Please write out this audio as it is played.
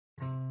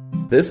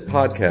This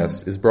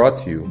podcast is brought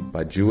to you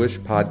by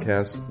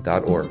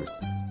JewishPodcasts.org.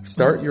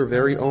 Start your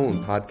very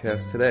own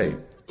podcast today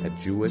at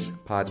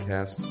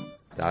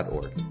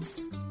JewishPodcasts.org.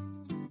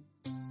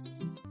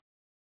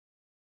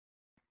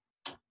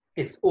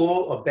 It's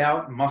all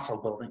about muscle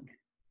building.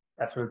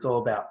 That's what it's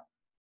all about.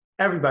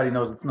 Everybody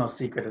knows it's no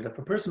secret that if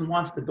a person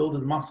wants to build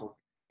his muscles,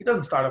 he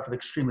doesn't start off with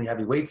extremely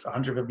heavy weights,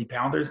 150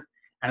 pounders,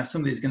 and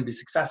assume that he's going to be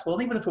successful.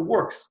 And even if it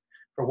works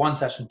for one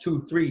session,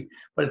 2, 3,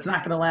 but it's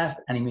not going to last,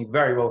 and he may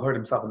very well hurt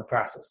himself in the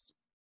process.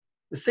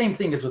 The same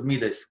thing is with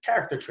midas,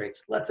 character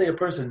traits. Let's say a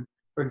person,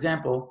 for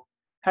example,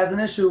 has an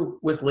issue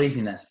with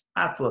laziness,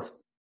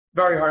 atzlus,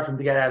 very hard for him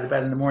to get out of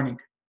bed in the morning.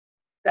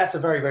 That's a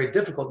very, very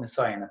difficult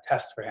nisayan, a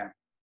test for him.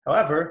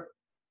 However,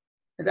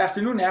 his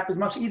afternoon nap is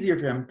much easier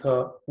for him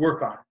to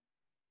work on.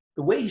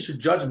 The way he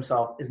should judge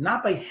himself is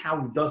not by how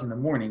he does in the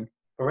morning,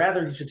 but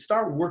rather he should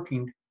start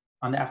working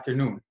on the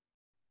afternoon.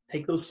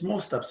 Take those small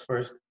steps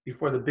first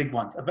before the big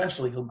ones.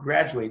 Eventually, he'll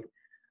graduate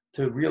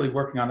to really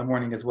working on the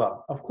morning as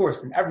well. Of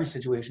course, in every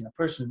situation, a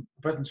person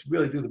should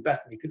really do the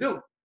best that he could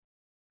do.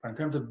 But in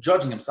terms of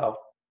judging himself,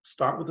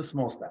 start with the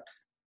small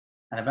steps.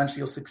 And eventually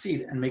you'll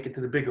succeed and make it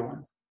to the bigger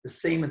ones. The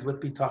same is with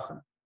bitachon,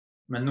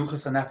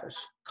 menuchas hanefesh,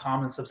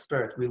 calmness of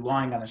spirit,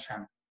 relying on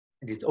Hashem.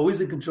 And He's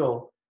always in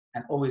control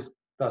and always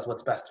does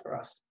what's best for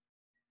us.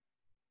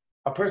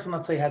 A person,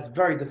 let's say, has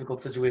very difficult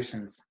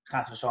situations,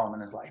 chas v'shalom, in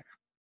his life.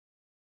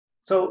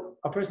 So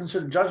a person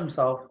shouldn't judge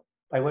himself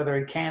by whether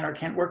he can or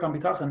can't work on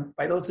bitachon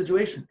by those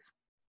situations.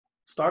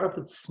 Start off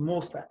with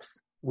small steps.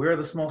 Where are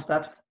the small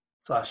steps?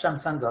 So Hashem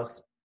sends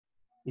us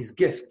these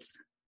gifts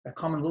that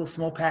come in little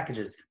small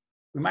packages.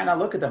 We might not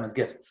look at them as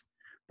gifts,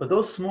 but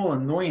those small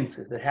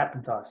annoyances that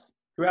happen to us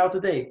throughout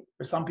the day,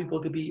 for some people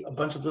it could be a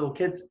bunch of little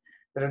kids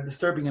that are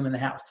disturbing them in the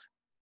house.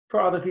 For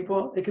other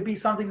people, it could be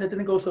something that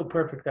didn't go so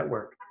perfect at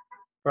work.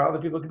 For other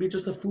people, it could be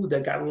just the food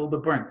that got a little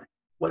bit burnt.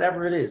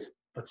 Whatever it is,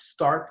 but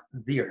start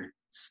there.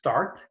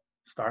 Start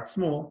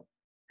small,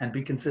 and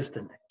be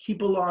consistent.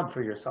 Keep a log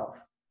for yourself.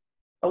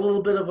 A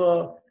little bit of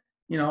a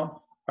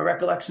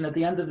recollection at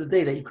the end of the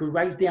day that you could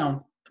write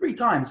down 3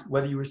 times,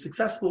 whether you were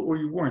successful or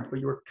you weren't, but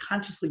you were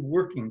consciously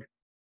working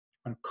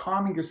on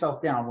calming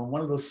yourself down when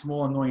one of those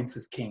small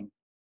annoyances came.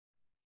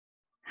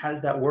 How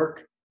does that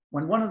work?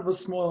 When one of those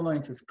small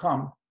annoyances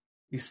come,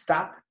 you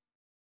stop,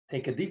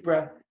 take a deep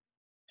breath.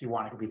 If you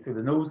want, it could be through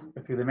the nose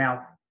or through the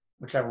mouth,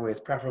 whichever way is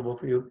preferable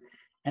for you,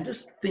 and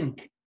just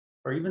think,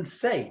 or even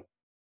say,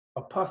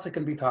 a pasuk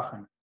in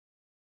bitachon.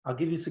 I'll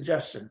give you a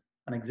suggestion.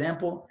 An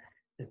example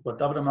is what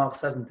David HaMelech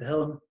says in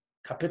Tehillim,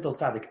 Kapitel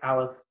Tzadik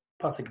Aleph,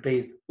 pasuk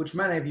Beis, which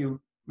many of you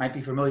might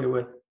be familiar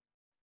with.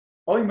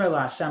 Oimer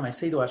la Hashem, I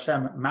say to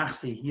Hashem,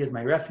 Machsi, He is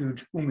my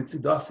refuge,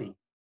 umitzudasi,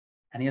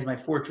 and He is my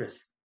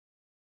fortress.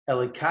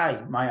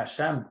 Elikai, my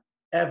Hashem,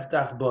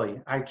 Evtach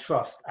boy, I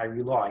trust, I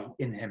rely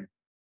in Him.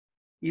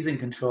 He's in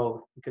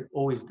control. He can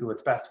always do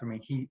what's best for me.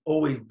 He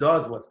always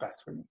does what's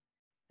best for me.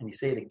 And you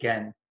say it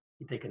again,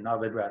 you take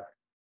another breath,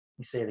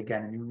 you say it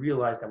again, and you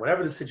realize that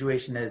whatever the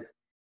situation is,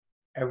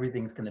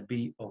 everything's going to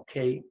be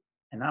okay.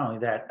 And not only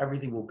that,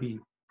 everything will be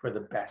for the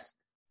best.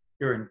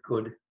 You're in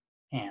good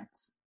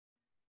hands.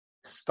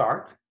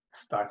 Start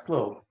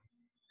slow,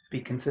 be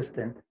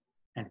consistent,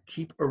 and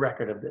keep a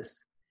record of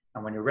this.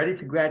 And when you're ready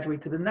to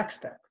graduate to the next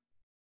step,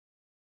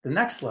 the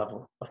next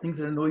level of things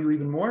that annoy you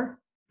even more,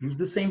 use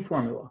the same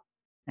formula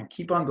and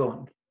keep on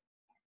going.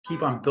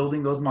 Keep on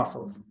building those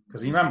muscles.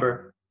 Because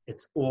remember,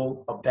 it's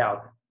all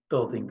about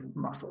building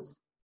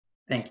muscles.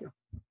 Thank you.